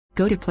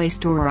Go to Play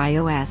Store or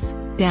iOS,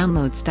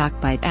 download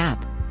Stockbyte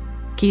app.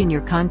 Key in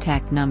your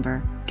contact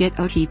number, get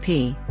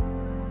OTP.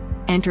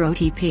 Enter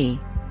OTP.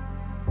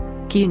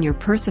 Key in your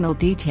personal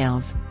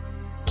details.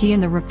 Key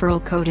in the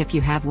referral code if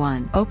you have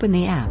one. Open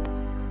the app.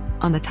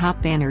 On the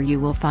top banner you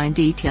will find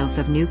details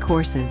of new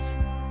courses.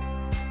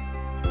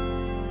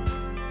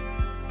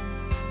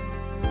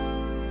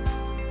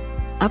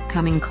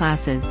 Upcoming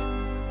classes.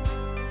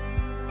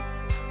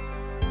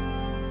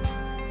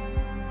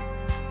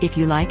 If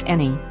you like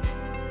any,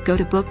 go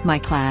to Book My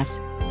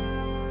Class.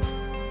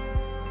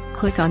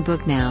 Click on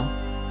Book Now.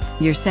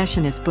 Your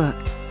session is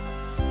booked.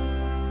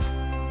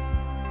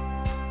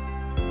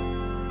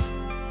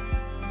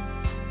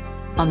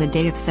 On the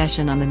day of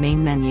session on the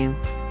main menu,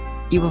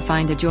 you will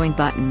find a Join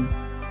button.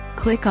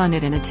 Click on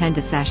it and attend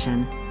the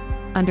session.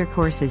 Under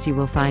Courses you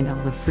will find all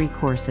the free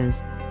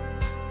courses.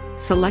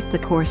 Select the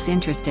course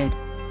interested.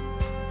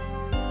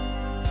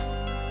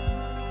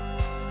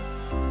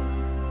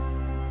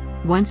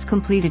 Once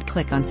completed,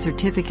 click on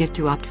Certificate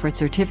to opt for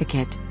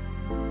certificate.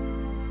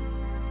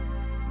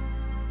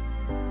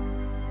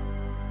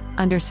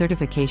 Under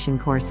Certification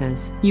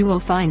Courses, you will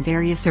find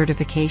various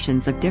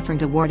certifications of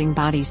different awarding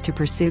bodies to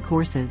pursue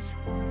courses.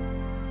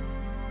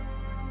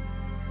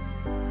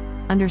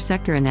 Under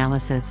Sector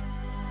Analysis,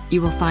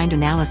 you will find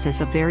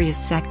analysis of various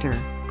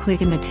sector.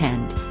 Click and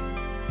attend.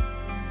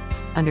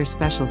 Under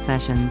Special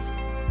Sessions,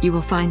 you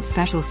will find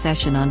special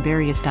session on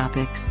various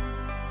topics.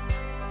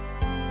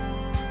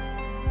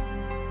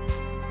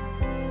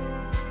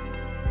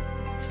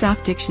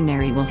 Stock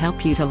Dictionary will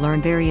help you to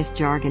learn various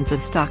jargons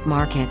of stock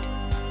market.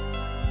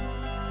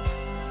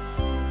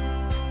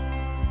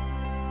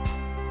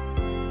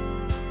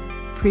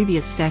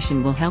 Previous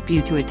session will help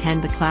you to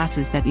attend the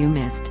classes that you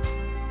missed.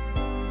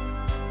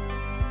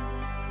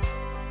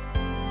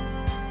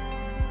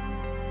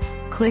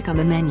 Click on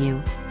the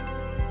menu.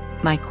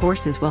 My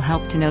Courses will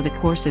help to know the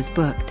courses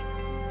booked.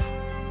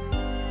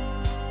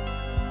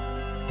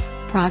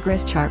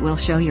 Progress chart will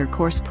show your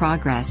course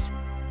progress.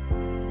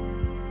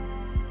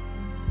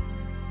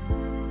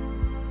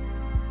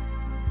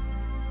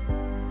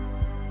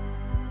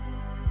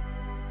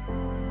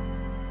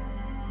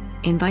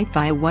 Invite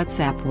via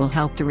WhatsApp will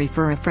help to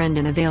refer a friend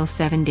and avail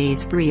 7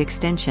 days free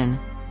extension.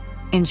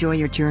 Enjoy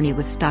your journey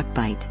with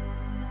Stockbyte.